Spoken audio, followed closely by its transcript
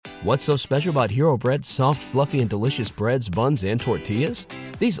What's so special about Hero Bread's soft, fluffy, and delicious breads, buns, and tortillas?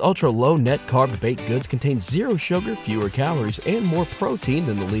 These ultra-low net-carb baked goods contain zero sugar, fewer calories, and more protein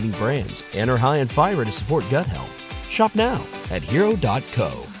than the leading brands, and are high in fiber to support gut health. Shop now at hero.co.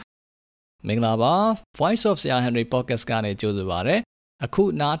 မင်္ဂလာပါ Voice of Sir Henry Podcast ကနေကြိုဆိုပါရစေ။အခု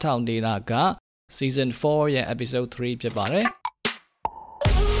နားထောင်နေတာက Season 4ရဲ့ Episode 3ဖြစ်ပါတယ်။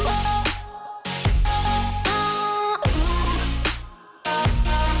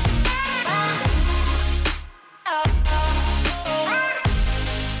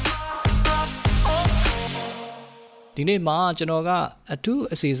ဒီနေ့မှာကျွန်တော်ကအထူး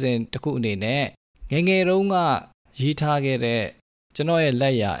အစီအစဉ်တစ်ခုအနေနဲ့ငယ်တုန်းကရေးထားခဲ့တဲ့ကျွန်တော်ရဲ့လ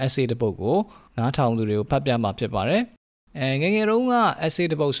က်ရာ essay တစ်ပုဒ်ကိုနားထောင်သူတွေကိုဖတ်ပြမှာဖြစ်ပါတယ်။ငယ်တုန်းက essay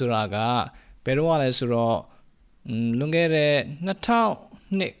တစ်ပုဒ်ဆိုတာကဘယ်တော့လဲဆိုတော့လွန်ခဲ့တဲ့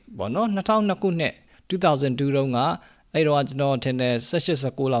2002ပေါ့နော်2002ခုနှစ်2002တုန်းကအဲ့တော့ကျွန်တော်ထင်တယ်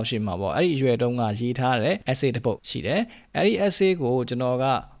18-19လောက်ရှိမှာပေါ့အဲ့ဒီအရွယ်တုန်းကရေးထားတဲ့ essay တစ်ပုဒ်ရှိတယ်။အဲ့ဒီ essay ကိုကျွန်တော်က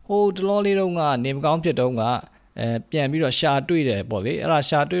ဟိုတလောလေးတုန်းကနေမကောင်းဖြစ်တုန်းကပြန်ပြီးတော့ရှာတွေ့တယ်ပေါ့လေအဲ့ဒါ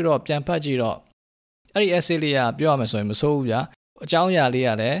ရှာတွေ့တော့ပြန်ဖတ်ကြည့်တော့အဲ့ဒီ essay လေးကပြောရမယ်ဆိုရင်မဆိုးဘူးဗျာအကြောင်းအရာလေးက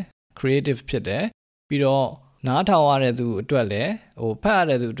လည်း creative ဖြစ်တယ်ပြီးတော့နားထောင်ရတဲ့သူအတွက်လည်းဖတ်ရ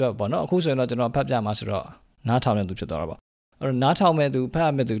တဲ့သူအတွက်ပေါ့နော်အခုဆိုရင်တော့ကျွန်တော်ဖတ်ပြမှာဆိုတော့နားထောင်တဲ့သူဖြစ်သွားတာပေါ့အဲ့တော့နားထောင်မဲ့သူဖတ်ရ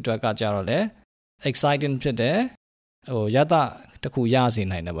မဲ့သူအတွက်ကကြတော့လေ exciting ဖြစ်တယ်ရတတစ်ခုရစေ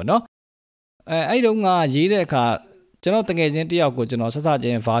နိုင်တယ်ပေါ့နော်အဲ့တုန်းကရေးတဲ့အခါကျွန်တော်တကယ်ချင်းတယောက်ကိုကျွန်တော်ဆက်စချ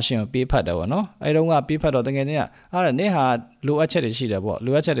င်း version ကိုပေးဖတ်တယ်ပေါ့နော်အဲတုန်းကပေးဖတ်တော့တကယ်ချင်းကအားရနေဟာလိုအပ်ချက်တွေရှိတယ်ပေါ့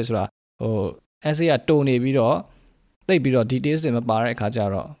လိုအပ်ချက်တွေဆိုတာessay ကတုံနေပြီးတော့သိပ်ပြီးတော့ details တွေမပါတဲ့အခါကျ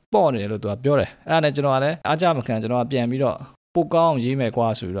တော့ပေါ့နေတယ်လို့သူကပြောတယ်အဲ့ဒါနဲ့ကျွန်တော်ကလည်းအားကြမခံကျွန်တော်ကပြန်ပြီးတော့ပိုကောင်းရေးမယ်ကွာ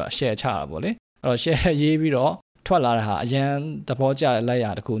ဆိုပြီးတော့ share ချတာပေါ့လေအဲ့တော့ share ရေးပြီးတော့ထွက်လာတဲ့ဟာအရန်သဘောကျတဲ့လက်ရာ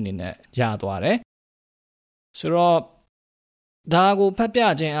တစ်ခုအနေနဲ့ရသွားတယ်ဆိုတော့ဒါကိုဖတ်ပြ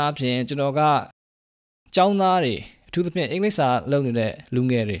ခြင်းအပြင်ကျွန်တော်ကကျောင်းသားတွေအထူးသဖြင့်အင်္ဂလိပ်စာလုပ်နေတဲ့လူ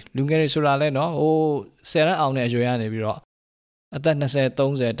ငယ်တွေဆိုတာလဲနော်10တန်းအောင်တဲ့အရွယ်ကနေပြီးတော့အသက်20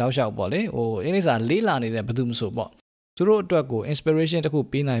 30တောက်လျှောက်ပေါ့လေအင်္ဂလိပ်စာလေးလာနေတဲ့ဘယ်သူမှမဆိုပေါ့သူတို့အတွက်ကို inspiration တစ်ခု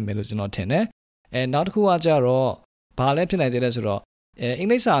ပေးနိုင်မယ်လို့ကျွန်တော်ထင်တယ်နောက်တစ်ခုကကြတော့ဘာလဲဖြစ်နိုင်သေးလဲဆိုတော့အင်္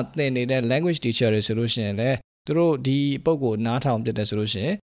ဂလိပ်စာသင်နေတဲ့ language teacher တွေဆိုလို့ရှိရင်လည်းသူတို့ဒီပုံကိုနားထောင်ပြတယ်ဆိုလို့ရှိရ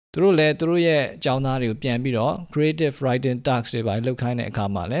င်သူတို့လည်းသူတို့ရဲ့အကြောင်းသားတွေကိုပြန်ပြီးတော့ creative writing tasks တွေပါလုပ်ခိုင်းတဲ့အခါ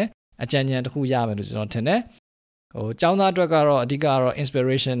မှာလည်းအကြံဉာဏ်တစ်ခုရမယ်လို့ကျွန်တော်ထင်တယ်ကျောင်းသားအတွက်ကတော့အဓိကတော့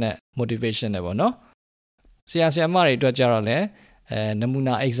inspiration နဲ့ motivation နဲ့ပေါ့နော်ဆရာမတွေအတွက်ကြတော့လည်းနမူ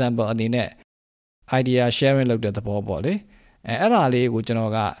နာ example အနေနဲ့ idea sharing လုပ်တဲ့သဘောပေါ့လေအဲ့ဒါလေးကိုကျွန်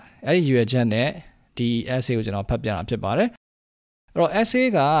တော်ကအဲ့ဒီရွယ်ချက်နဲ့ဒီ essay ကိုကျွန်တော်ဖတ်ပြတာဖြစ်ပါတယ်အဲ့တော့ essay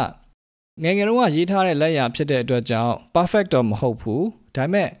ကငယ်တုန်းကရေးထားတဲ့လက်ရာဖြစ်တဲ့အတွက်ကြောင့် perfect တော့မဟုတ်ဘူးဒါပေ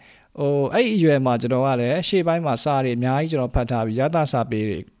မဲ့အဲ့ဒီအရွယ်မှာကျွန်တော်ကလည်းရှေ့ပိုင်းမှာစာတွေအများကြီးကျွန်တော်ဖတ်ထားပြီးရသစာပေ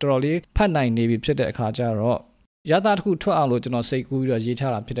တွေတော်တော်လေးဖတ်နိုင်နေပြီဖြစ်တဲ့အခါကျတော့ရသတစ်ခုထွက်အောင်လို့ကျွန်တော်စိတ်ကူးပြီးတော့ရေး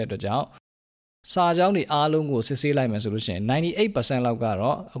ထားတာဖြစ်တဲ့အတွက်ကြောင့်စာကြောင်းတွေအားလုံးကိုစစ်ဆေးလိုက်မယ်ဆိုလို့ရှိရင် 98% လောက်က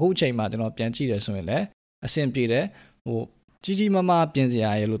တော့အခုအချိန်မှာကျွန်တော်ပြန်ကြည့်တယ်ဆိုရင်လည်းအဆင်ပြေတယ်ကြီးကြီးမားမားပြင်စ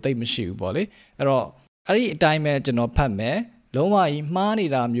ရာရလို့တိတ်မရှိဘူးပေါ့လေအဲ့တော့အဲ့ဒီအတိုင်းပဲကျွန်တော်ဖတ်မယ်လုံးဝကြီးမှားနေ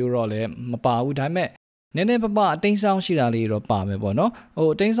တာမျိုးတော့လည်းမပါဘူးဒါပေမဲ့နည်းနည်းပပအတိမ်ဆောင်ရှိတာလေးတော့ပါမယ်ပေါ့နော်အ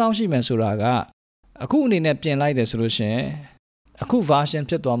တိမ်ဆောင်ရှိမယ်ဆိုတာကအခုအနေနဲ့ပြင်လိုက်တယ်ဆိုလို့ရှိရင်အခု version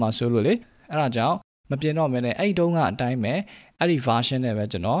ဖြစ်သွားမှာဆိုလို့လေအဲ့ဒါကြောင့်မပြင်တော့မယ်နဲ့အဲ့ဒီတုန်းကအတိုင်းပဲအဲ့ဒီ version နဲ့ပဲ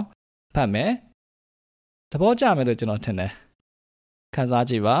ကျွန်တော်ဖတ်မယ်သဘောကျမယ်လို့ကျွန်တော်ထင်တယ်ခံစား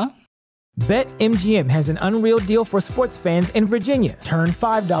ကြည့်ပါ BetMGM has an unreal deal for sports fans in Virginia. Turn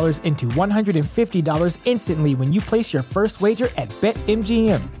 $5 into $150 instantly when you place your first wager at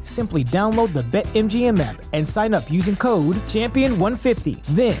BetMGM. Simply download the BetMGM app and sign up using code Champion150.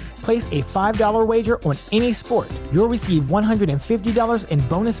 Then, place a $5 wager on any sport. You'll receive $150 in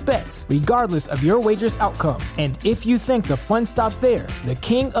bonus bets, regardless of your wager's outcome. And if you think the fun stops there, the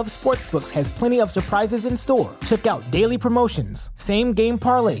king of sportsbooks has plenty of surprises in store. Check out daily promotions, same-game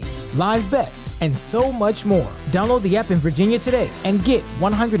parlays, live bets, and so much more. Download the app in Virginia today and get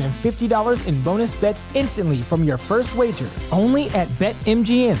 $150 in bonus bets instantly from your first wager. Only at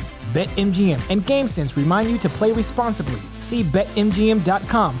BetMGM. BetMGM and GameSense remind you to play responsibly. See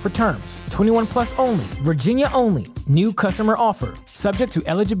BetMGM.com for terms. 21 plus only. Virginia only. New customer offer. Subject to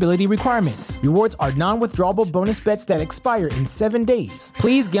eligibility requirements. Rewards are non-withdrawable bonus bets that expire in 7 days.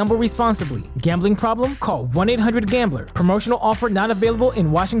 Please gamble responsibly. Gambling problem? Call 1-800-GAMBLER. Promotional offer not available in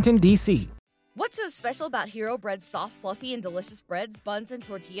Washington, D.C. What's so special about Hero Bread's soft, fluffy, and delicious breads, buns, and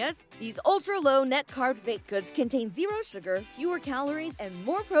tortillas? These ultra-low net-carb baked goods contain zero sugar, fewer calories, and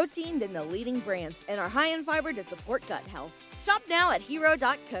more protein than the leading brands, and are high in fiber to support gut health. Shop now at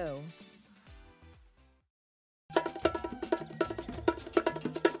hero.co.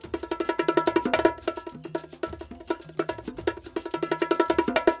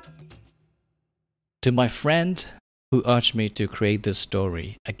 To my friend who urged me to create this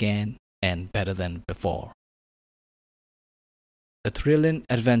story again and better than before. A thrilling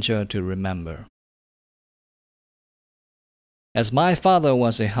adventure to remember. As my father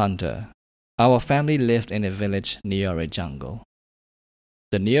was a hunter, our family lived in a village near a jungle.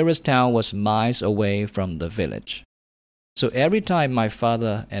 The nearest town was miles away from the village. So every time my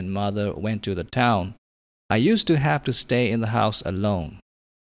father and mother went to the town, I used to have to stay in the house alone.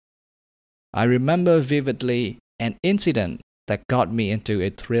 I remember vividly an incident that got me into a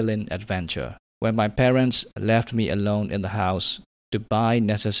thrilling adventure when my parents left me alone in the house to buy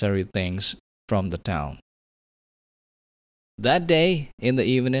necessary things from the town. That day, in the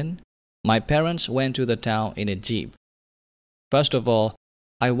evening, my parents went to the town in a jeep. First of all,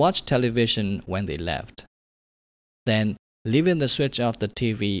 I watched television when they left. Then, leaving the switch of the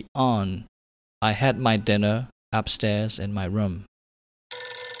TV on, I had my dinner upstairs in my room.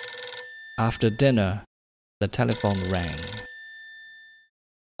 After dinner, the telephone rang.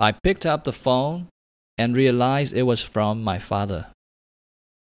 I picked up the phone and realized it was from my father.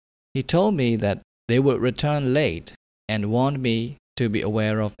 He told me that they would return late and warned me to be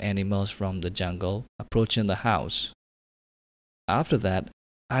aware of animals from the jungle approaching the house. After that,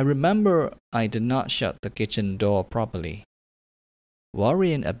 I remember I did not shut the kitchen door properly.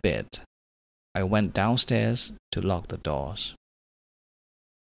 Worrying a bit, I went downstairs to lock the doors.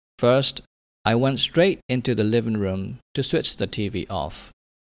 First, I went straight into the living room to switch the TV off.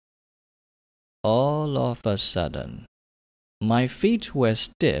 All of a sudden, my feet were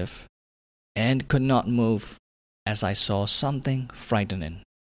stiff and could not move as I saw something frightening.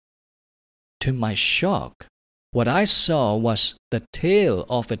 To my shock, what I saw was the tail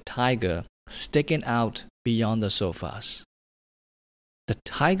of a tiger sticking out beyond the sofas. The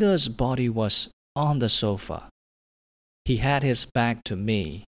tiger's body was on the sofa. He had his back to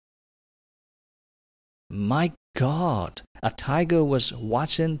me. My God, a tiger was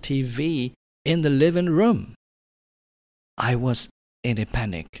watching TV in the living room. I was in a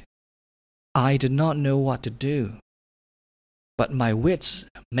panic. I did not know what to do. But my wits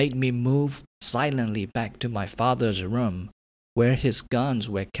made me move silently back to my father's room, where his guns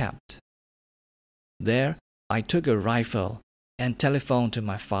were kept. There, I took a rifle and telephoned to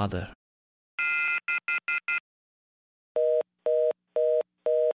my father.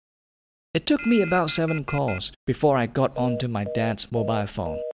 It took me about 7 calls before I got onto my dad's mobile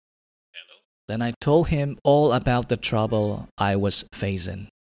phone. Then I told him all about the trouble I was facing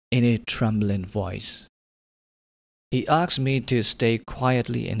in a trembling voice. He asked me to stay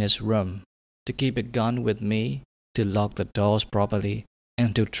quietly in his room, to keep a gun with me, to lock the doors properly,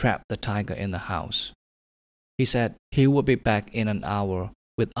 and to trap the tiger in the house. He said he would be back in an hour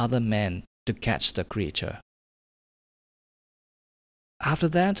with other men to catch the creature. After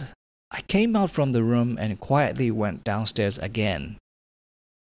that, I came out from the room and quietly went downstairs again.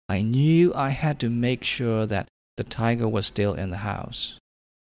 I knew I had to make sure that the tiger was still in the house.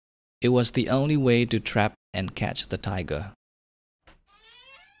 It was the only way to trap and catch the tiger.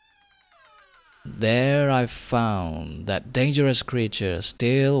 There I found that dangerous creature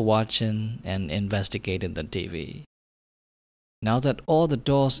still watching and investigating the TV. Now that all the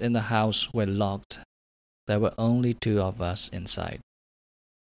doors in the house were locked, there were only 2 of us inside.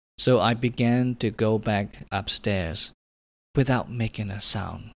 So I began to go back upstairs without making a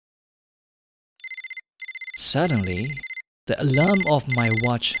sound. Suddenly, the alarm of my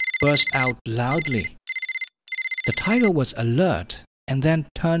watch burst out loudly. The tiger was alert and then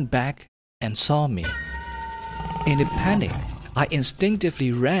turned back and saw me. In a panic, I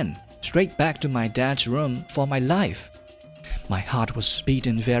instinctively ran straight back to my dad's room for my life. My heart was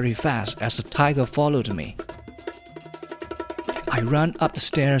beating very fast as the tiger followed me. I ran up the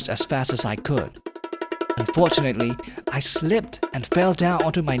stairs as fast as I could. Unfortunately, I slipped and fell down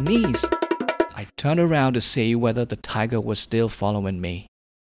onto my knees. I turned around to see whether the tiger was still following me.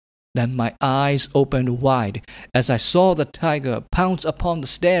 Then my eyes opened wide as I saw the tiger pounce upon the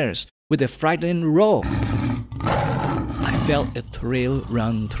stairs with a frightening roar. I felt a thrill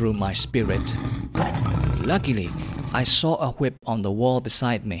run through my spirit. Luckily, I saw a whip on the wall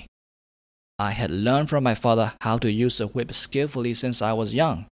beside me. I had learned from my father how to use a whip skillfully since I was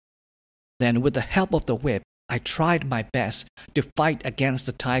young. Then, with the help of the whip, I tried my best to fight against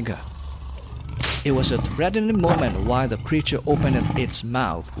the tiger. It was a threatening moment while the creature opened its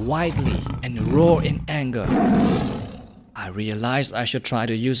mouth widely and roared in anger. I realized I should try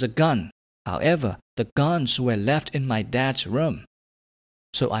to use a gun. However, the guns were left in my dad's room.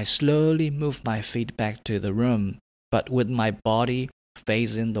 So I slowly moved my feet back to the room, but with my body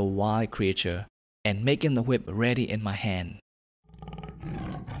facing the wild creature and making the whip ready in my hand.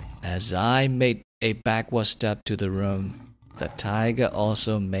 As I made a backward step to the room, the tiger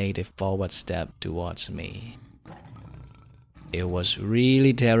also made a forward step towards me. It was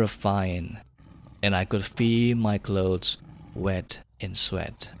really terrifying, and I could feel my clothes wet in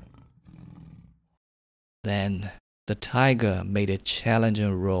sweat. Then the tiger made a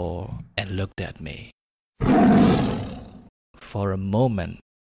challenging roar and looked at me. For a moment,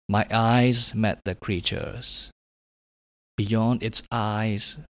 my eyes met the creature's. Beyond its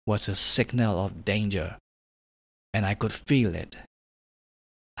eyes was a signal of danger, and I could feel it.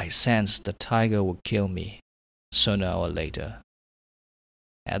 I sensed the tiger would kill me sooner or later.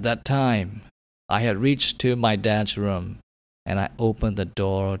 At that time, I had reached to my dad's room, and I opened the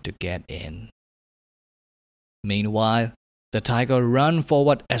door to get in. Meanwhile, the tiger ran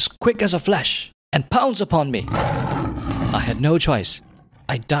forward as quick as a flash and pounced upon me. I had no choice.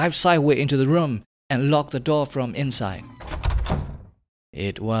 I dived sideways into the room and locked the door from inside.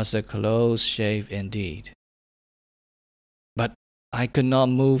 It was a close shave indeed. But I could not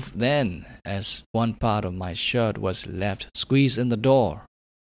move then, as one part of my shirt was left squeezed in the door.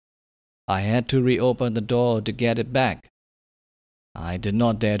 I had to reopen the door to get it back. I did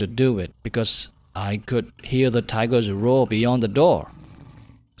not dare to do it because I could hear the tiger's roar beyond the door,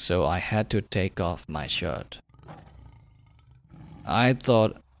 so I had to take off my shirt. I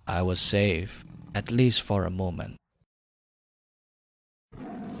thought I was safe, at least for a moment.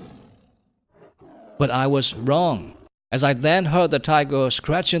 But I was wrong, as I then heard the tiger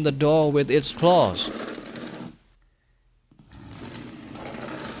scratching the door with its claws.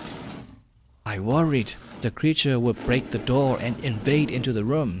 I worried the creature would break the door and invade into the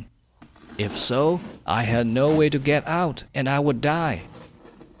room. If so, I had no way to get out and I would die.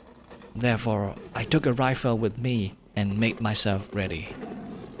 Therefore, I took a rifle with me and made myself ready.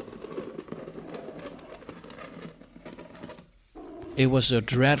 It was a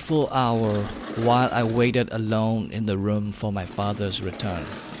dreadful hour while I waited alone in the room for my father's return.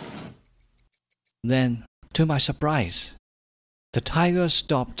 Then, to my surprise, the tiger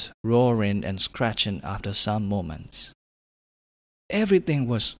stopped roaring and scratching after some moments. Everything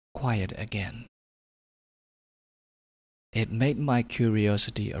was quiet again. It made my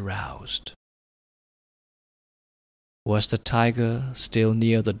curiosity aroused. Was the tiger still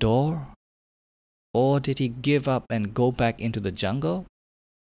near the door? Or did he give up and go back into the jungle?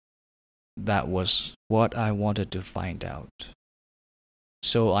 That was what I wanted to find out.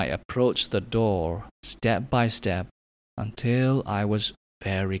 So I approached the door step by step until I was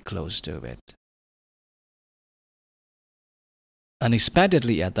very close to it.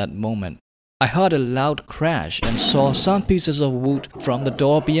 Unexpectedly at that moment, I heard a loud crash and saw some pieces of wood from the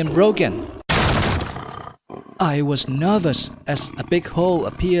door being broken. I was nervous as a big hole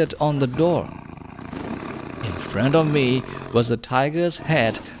appeared on the door. In front of me was the tiger's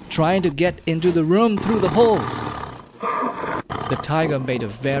head trying to get into the room through the hole. The tiger made a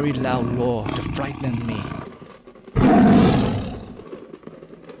very loud roar to frighten me.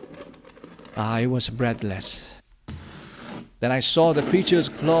 I was breathless. Then I saw the creature's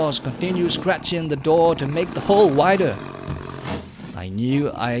claws continue scratching the door to make the hole wider. I knew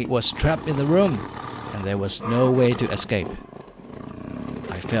I was trapped in the room, and there was no way to escape.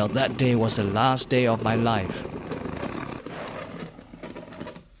 I felt that day was the last day of my life.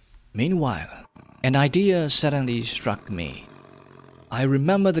 Meanwhile, an idea suddenly struck me. I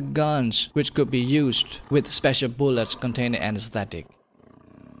remember the guns which could be used with special bullets containing anesthetic.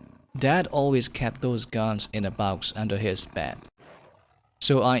 Dad always kept those guns in a box under his bed.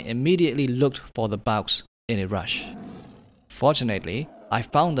 So I immediately looked for the box in a rush. Fortunately, I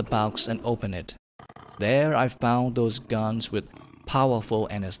found the box and opened it. There I found those guns with powerful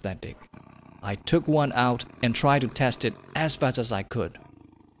anesthetic. I took one out and tried to test it as fast as I could.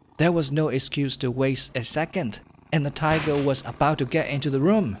 There was no excuse to waste a second, and the tiger was about to get into the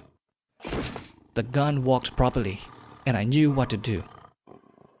room. The gun worked properly, and I knew what to do.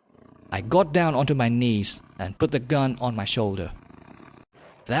 I got down onto my knees and put the gun on my shoulder.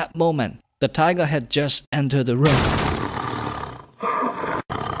 That moment, the tiger had just entered the room.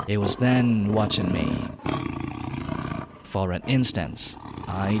 It was then watching me. For an instant,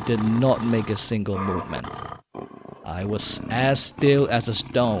 I did not make a single movement. I was as still as a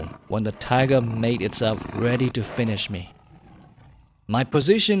stone when the tiger made itself ready to finish me. My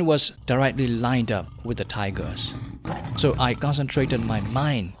position was directly lined up with the tiger's, so I concentrated my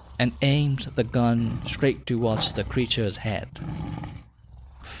mind and aimed the gun straight towards the creature's head.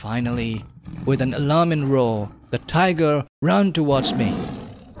 Finally, with an alarming roar, the tiger ran towards me.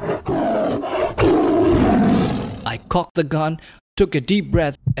 I cocked the gun, took a deep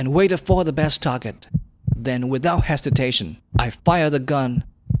breath, and waited for the best target. Then, without hesitation, I fired the gun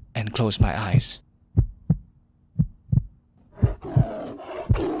and closed my eyes.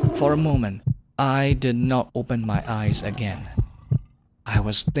 For a moment, I did not open my eyes again. I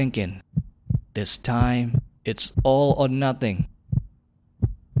was thinking, this time it's all or nothing.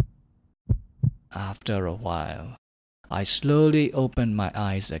 After a while, I slowly opened my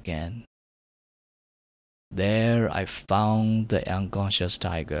eyes again. There I found the unconscious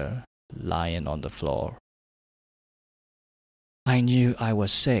tiger lying on the floor. I knew I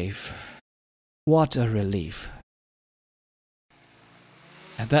was safe. What a relief.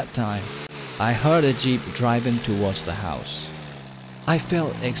 At that time, I heard a jeep driving towards the house. I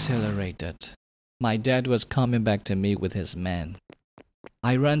felt exhilarated. My dad was coming back to me with his men.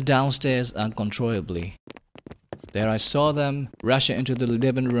 I ran downstairs uncontrollably. There I saw them rushing into the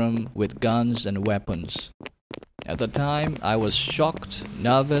living room with guns and weapons. At the time, I was shocked,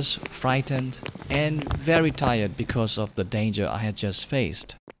 nervous, frightened, and very tired because of the danger I had just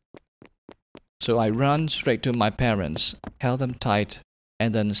faced. So I ran straight to my parents, held them tight,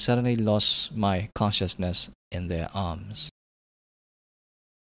 and then suddenly lost my consciousness in their arms.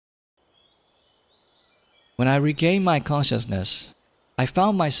 When I regained my consciousness, I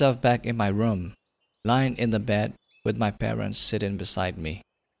found myself back in my room, lying in the bed with my parents sitting beside me.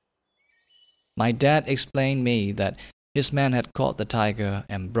 My dad explained me that his man had caught the tiger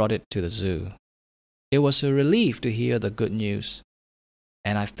and brought it to the zoo. It was a relief to hear the good news,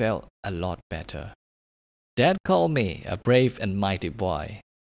 and I felt a lot better. Dad called me a brave and mighty boy,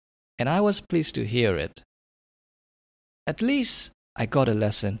 and I was pleased to hear it. At least I got a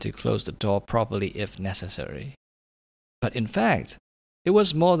lesson to close the door properly if necessary. But in fact, it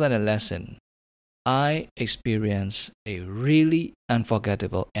was more than a lesson. I experienced a really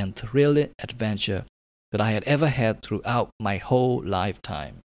unforgettable and thrilling adventure that I had ever had throughout my whole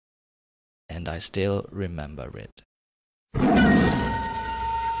lifetime. And I still remember it.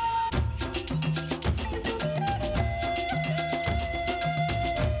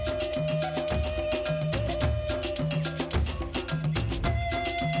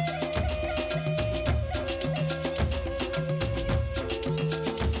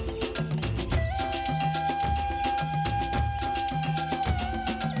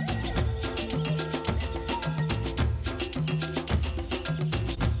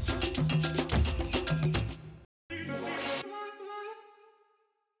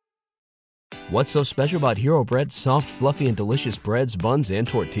 What's so special about Hero Bread's soft, fluffy, and delicious breads, buns, and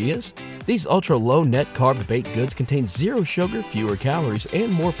tortillas? These ultra-low net-carb baked goods contain zero sugar, fewer calories,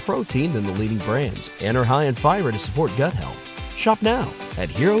 and more protein than the leading brands, and are high in fiber to support gut health. Shop now at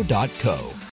Hero.co.